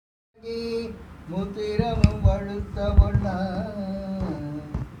முத்திரமும் வழுத்த பொண்ணா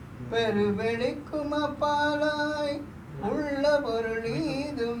பெருவெளிக்கும் அப்பாலாய் உள்ள பொருள்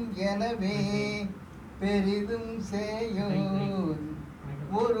ஈதும் எனவே பெரிதும் செய்யோன்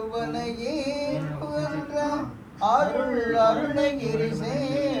ஒருவனையே புகழ்ந்த அருள் அருணகிரி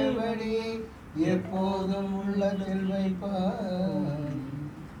சேவடி எப்போதும் உள்ளத்தில் வைப்பார்.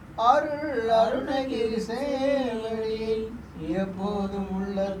 அருள் அருணகிரி சேவடி எப்போதும்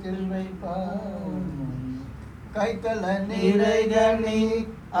உள்ளத்தில் வைப்பார். கைத்தல நீரைகனி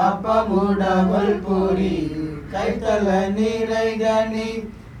அப்பமுடவள் பொறி கைத்தல நீரைகனி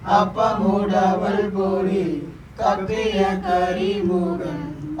அப்பமுடவள் பொறி கப்பிய கரிமுகன்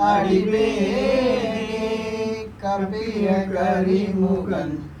அடிபேணி கப்பிய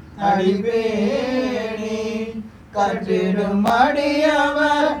கரிமுகன் அடிபேணி கற்றிடும்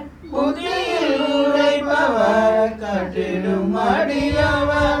அடியவர் புதியில் உரைப்பவர் கற்றிடும்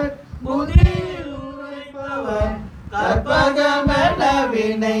அடியவர் புதியில் உரைப்பவர் கற்பகமென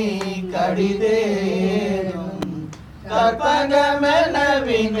வினை கடிதேகும் கற்பகமென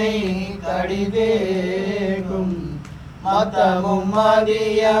வினை கடிதேகும் மதமும்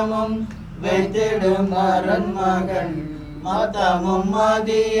மதியமும் வைத்திடும் அரண் மகன் மதமும்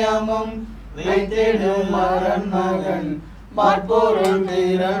மதியமும் வைத்திடும் அரண் மகன் மற்பொருள்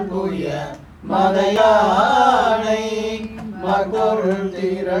திரள் புய மதையானை மற்பொருள்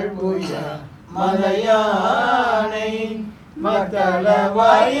திரள் புய மதையானை மக்கள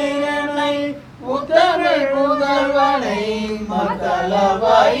வாயினை உத்தமிழ் புதல்வனை மக்கள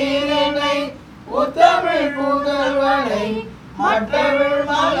வாயினை உத்தமிழ் புதல்வனை மற்றவள்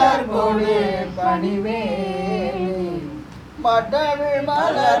மலர் கொடு பணிவேனே மற்றவள்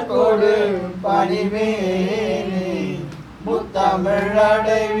மலர் கொடு பணிவேனே முத்தமிழ்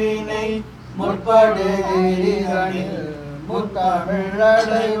அடைவினை முற்படுகிறீர்கள் முத்தமிழ்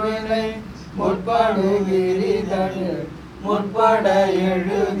அடைவினை முற்படுகிறீர்கள் முற்பட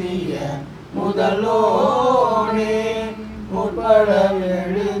எழுதிய முதலோனே முற்பட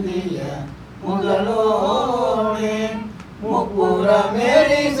எழுதிய முதலோனே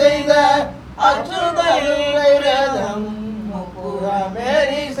முப்புறமேறி செய்த அச்சுதையுரை ரதம்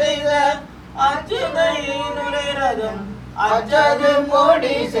முப்புறமேறி செய்த அச்சுதையுரை ரதம் அச்சது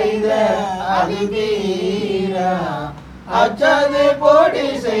போடி செய்த அதிதீரா அச்சது போடி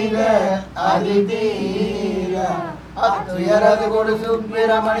செய்த அதிதீரா அத்துயரது கொடு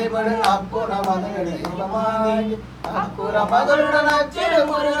சுப்பிரமணிபடு அப்புற மதங்கடி அக்குற மகளுடன் அச்சிடு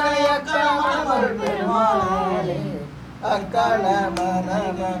முருகனை அக்கணமணமருள் பெருமாளே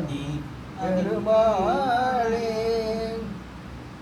அக்கணமணமணி பெருமாளே